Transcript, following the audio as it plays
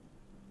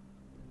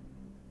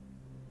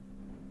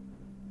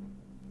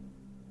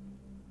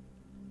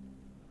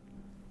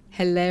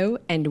Hello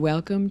and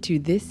welcome to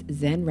this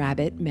Zen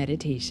Rabbit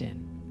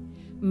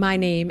meditation. My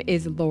name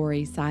is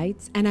Lori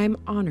Seitz and I'm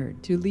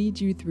honored to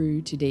lead you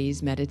through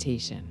today's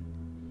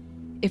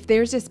meditation. If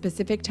there's a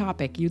specific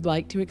topic you'd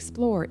like to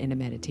explore in a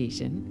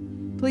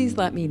meditation, please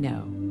let me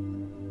know.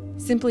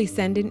 Simply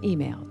send an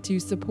email to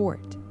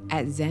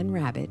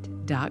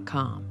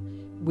support@zenrabbit.com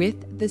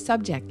with the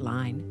subject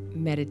line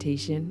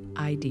Meditation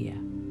Idea.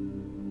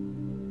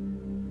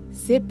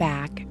 Sit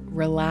back,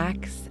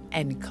 relax,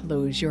 and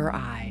close your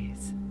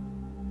eyes.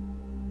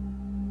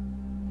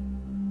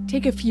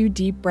 Take a few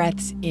deep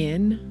breaths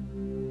in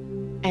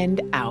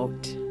and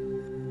out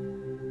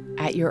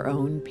at your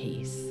own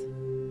pace.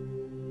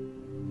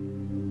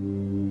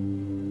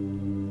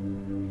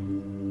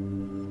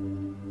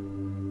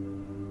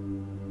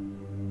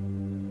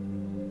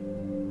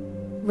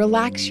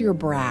 Relax your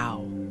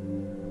brow,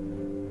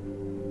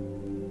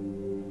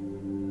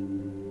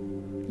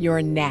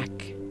 your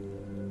neck,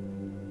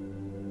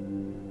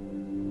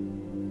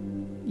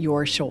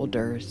 your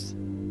shoulders.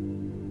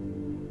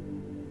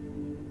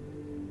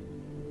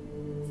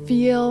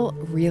 Feel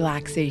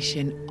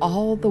relaxation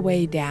all the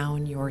way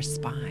down your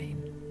spine.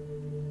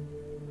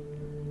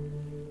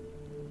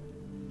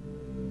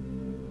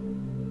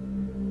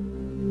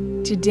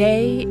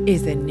 Today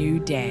is a new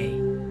day.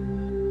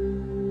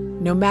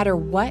 No matter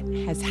what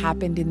has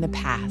happened in the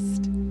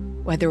past,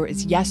 whether it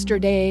was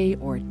yesterday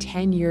or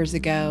 10 years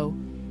ago,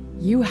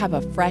 you have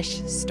a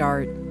fresh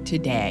start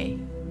today.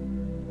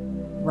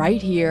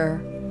 Right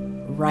here,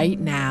 right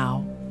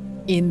now,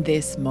 in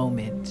this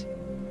moment.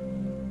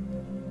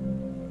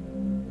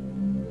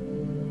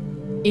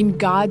 In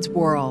God's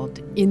world,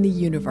 in the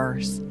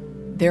universe,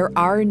 there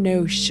are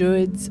no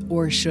shoulds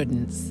or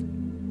shouldn'ts.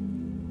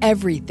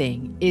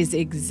 Everything is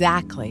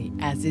exactly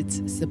as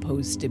it's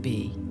supposed to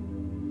be.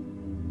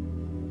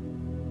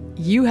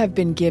 You have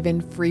been given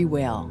free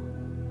will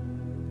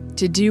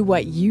to do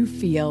what you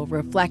feel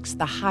reflects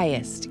the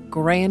highest,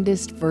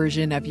 grandest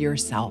version of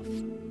yourself.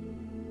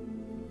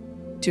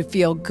 To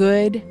feel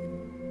good,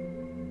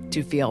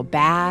 to feel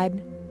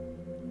bad,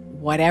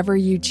 whatever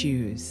you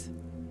choose.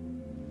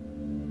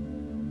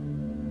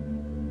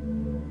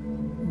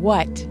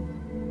 What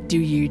do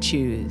you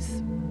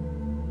choose?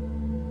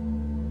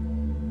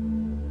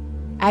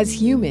 As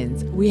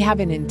humans, we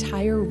have an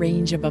entire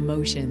range of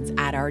emotions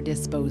at our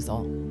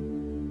disposal.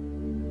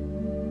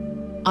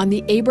 On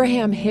the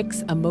Abraham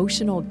Hicks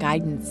Emotional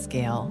Guidance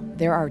Scale,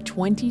 there are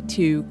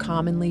 22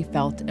 commonly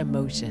felt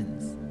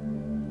emotions.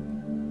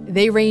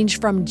 They range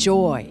from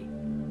joy,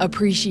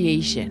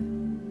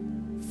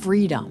 appreciation,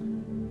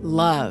 freedom,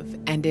 love,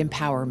 and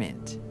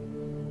empowerment.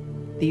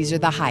 These are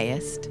the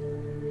highest.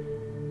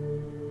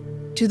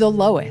 To the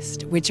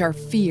lowest, which are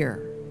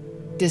fear,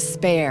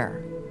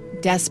 despair,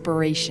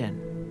 desperation,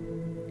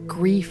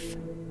 grief,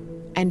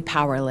 and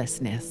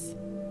powerlessness.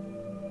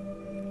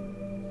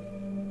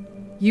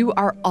 You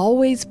are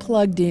always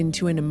plugged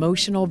into an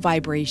emotional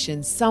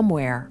vibration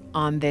somewhere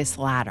on this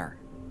ladder.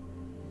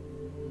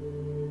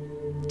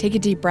 Take a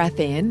deep breath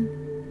in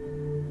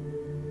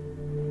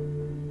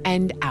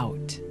and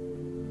out.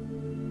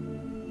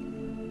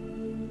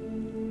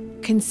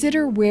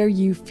 Consider where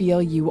you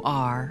feel you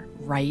are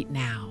right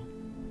now.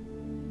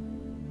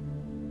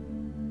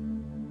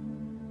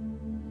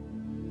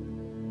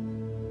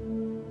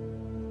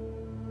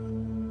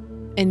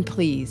 And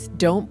please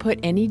don't put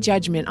any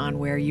judgment on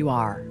where you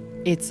are.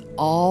 It's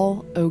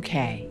all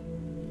okay.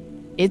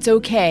 It's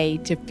okay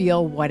to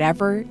feel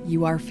whatever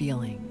you are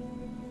feeling.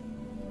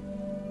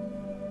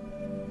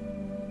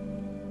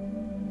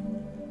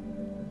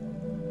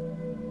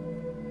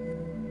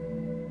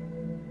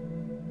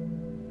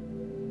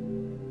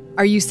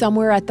 Are you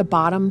somewhere at the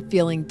bottom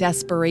feeling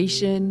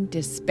desperation,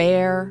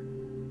 despair,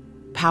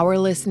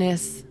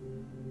 powerlessness,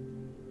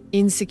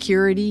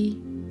 insecurity,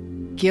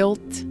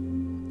 guilt,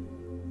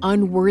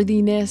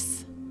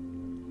 unworthiness,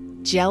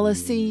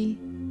 jealousy,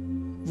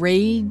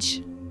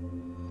 rage?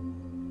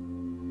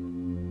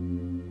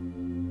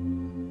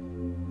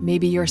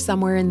 Maybe you're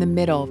somewhere in the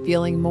middle,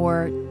 feeling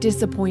more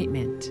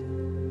disappointment,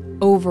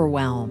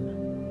 overwhelm,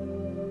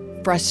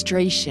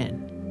 frustration,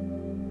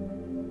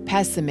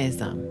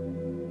 pessimism,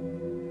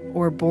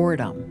 or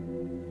boredom.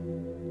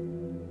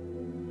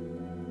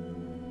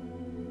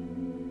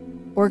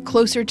 Or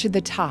closer to the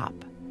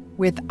top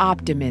with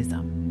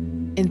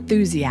optimism,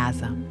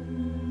 enthusiasm,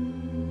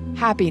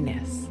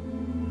 happiness,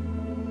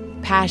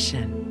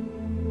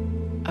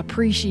 passion,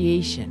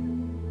 appreciation,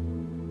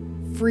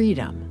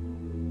 freedom,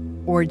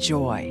 or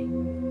joy.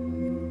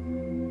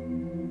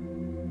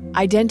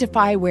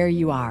 Identify where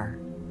you are.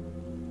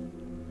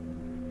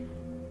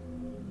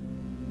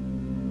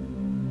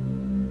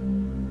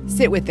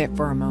 Sit with it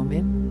for a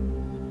moment.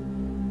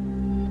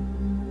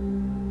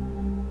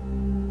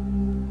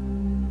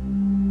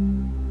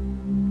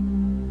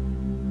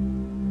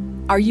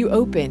 Are you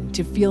open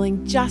to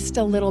feeling just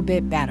a little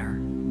bit better?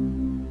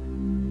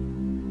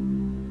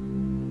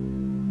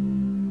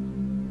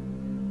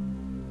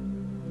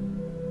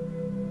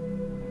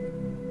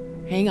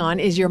 Hang on,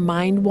 is your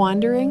mind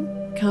wandering?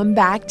 Come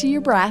back to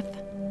your breath.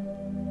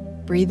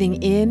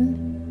 Breathing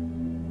in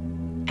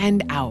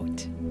and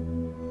out.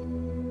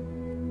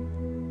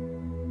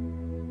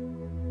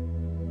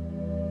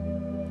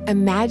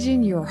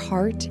 Imagine your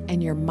heart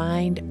and your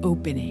mind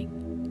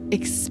opening,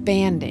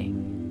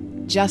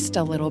 expanding just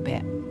a little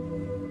bit.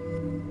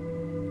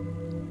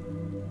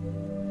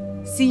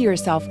 See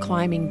yourself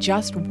climbing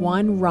just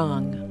one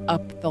rung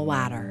up the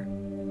ladder.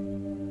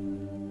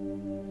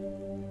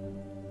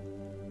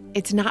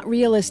 It's not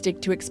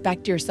realistic to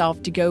expect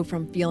yourself to go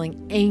from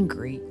feeling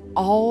angry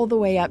all the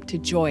way up to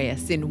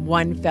joyous in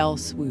one fell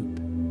swoop.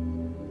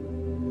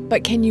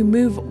 But can you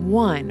move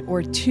 1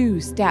 or 2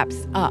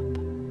 steps up?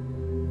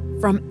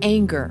 From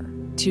anger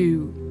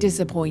to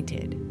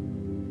disappointed.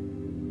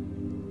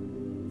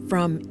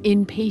 From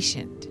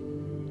impatient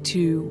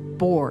to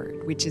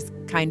bored, which is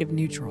kind of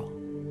neutral.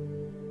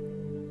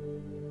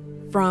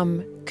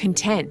 From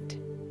content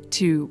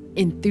to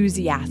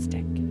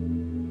enthusiastic.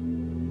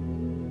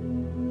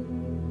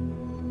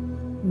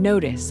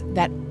 Notice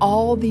that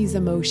all these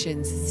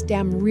emotions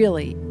stem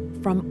really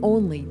from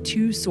only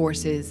 2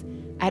 sources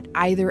at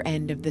either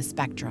end of the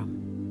spectrum.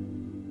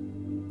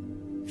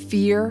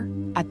 Fear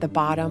at the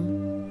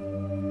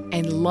bottom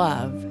and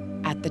love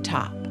at the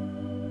top.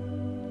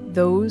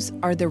 Those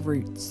are the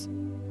roots.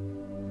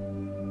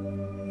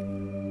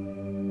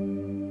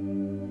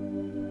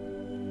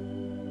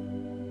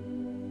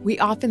 We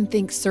often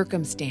think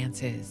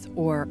circumstances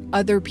or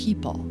other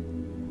people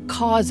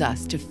cause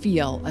us to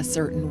feel a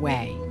certain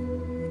way.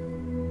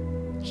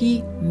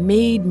 He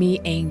made me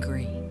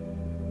angry.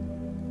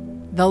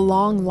 The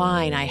long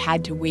line I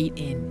had to wait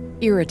in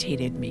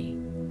irritated me.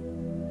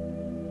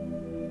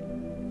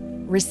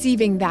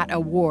 Receiving that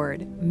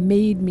award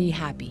made me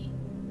happy.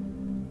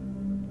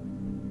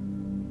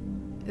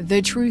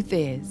 The truth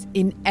is,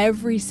 in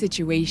every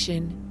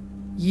situation,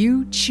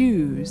 you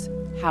choose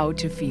how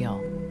to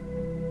feel.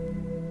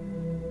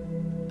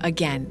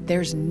 Again,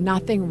 there's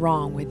nothing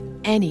wrong with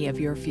any of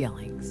your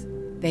feelings.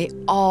 They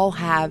all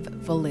have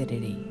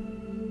validity.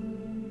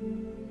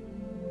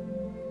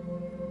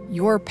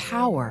 Your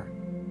power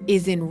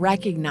is in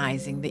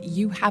recognizing that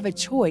you have a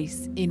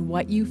choice in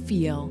what you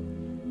feel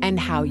and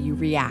how you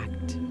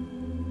react.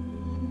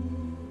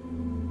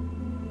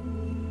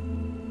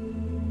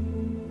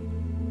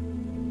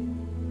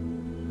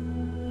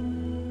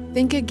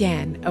 Think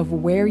again of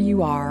where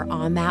you are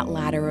on that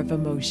ladder of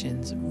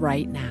emotions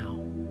right now.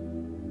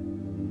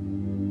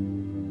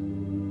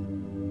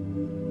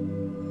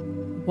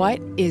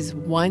 What is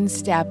one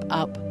step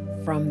up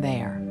from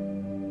there?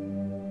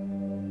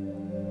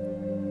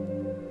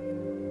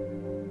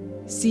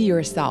 See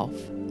yourself,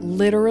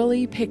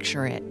 literally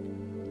picture it,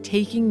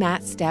 taking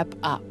that step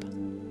up.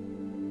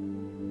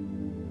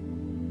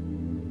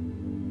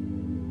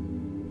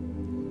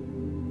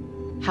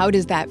 How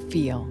does that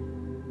feel?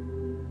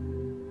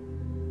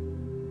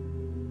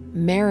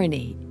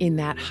 Marinate in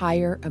that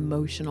higher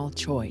emotional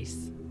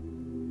choice.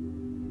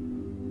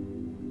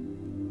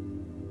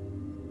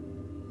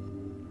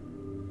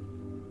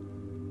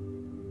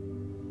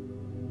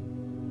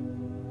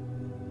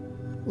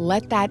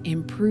 Let that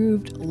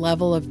improved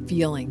level of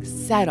feeling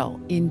settle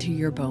into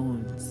your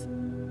bones.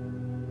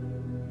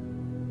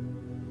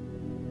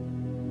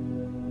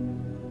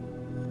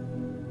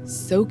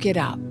 Soak it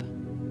up.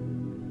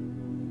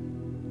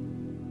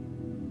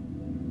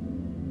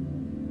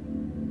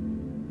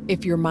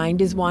 If your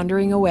mind is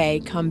wandering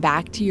away, come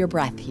back to your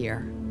breath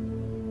here.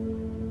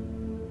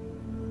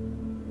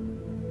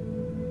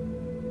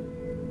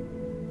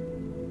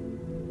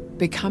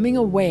 Becoming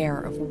aware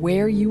of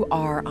where you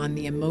are on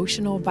the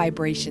emotional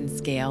vibration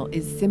scale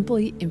is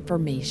simply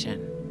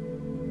information.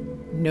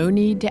 No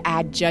need to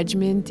add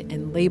judgment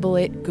and label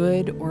it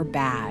good or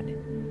bad.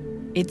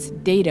 It's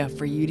data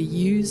for you to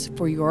use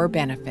for your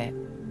benefit.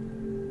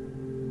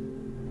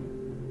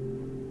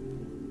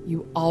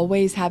 You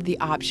always have the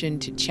option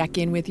to check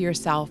in with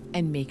yourself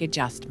and make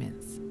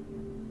adjustments.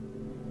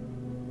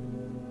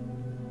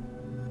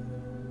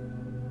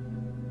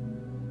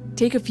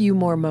 Take a few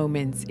more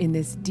moments in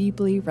this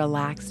deeply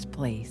relaxed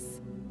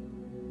place,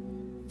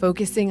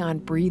 focusing on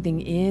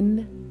breathing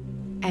in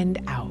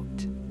and out.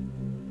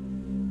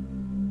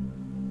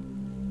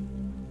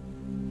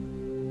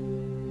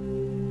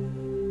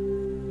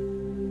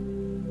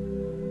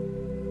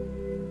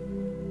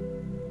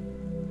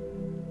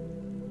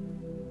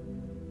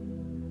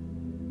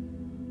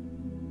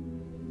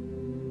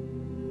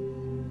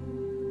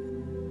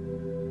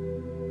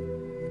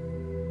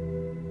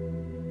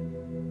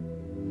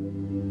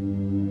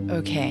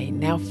 Okay,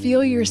 now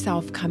feel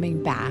yourself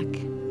coming back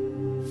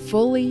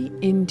fully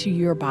into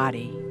your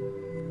body.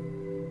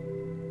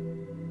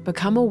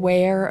 Become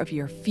aware of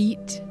your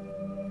feet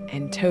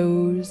and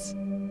toes,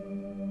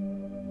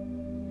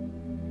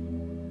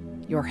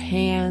 your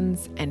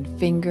hands and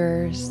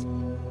fingers.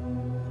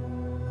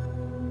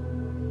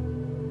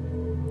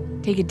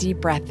 Take a deep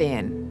breath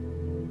in.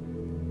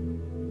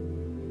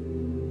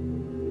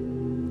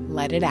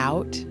 Let it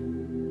out.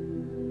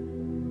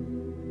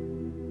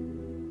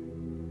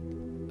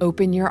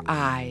 Open your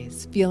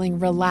eyes, feeling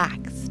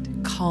relaxed,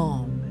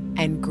 calm,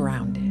 and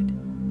grounded.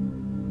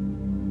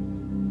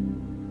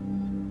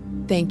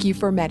 Thank you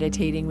for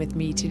meditating with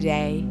me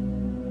today.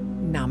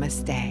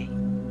 Namaste.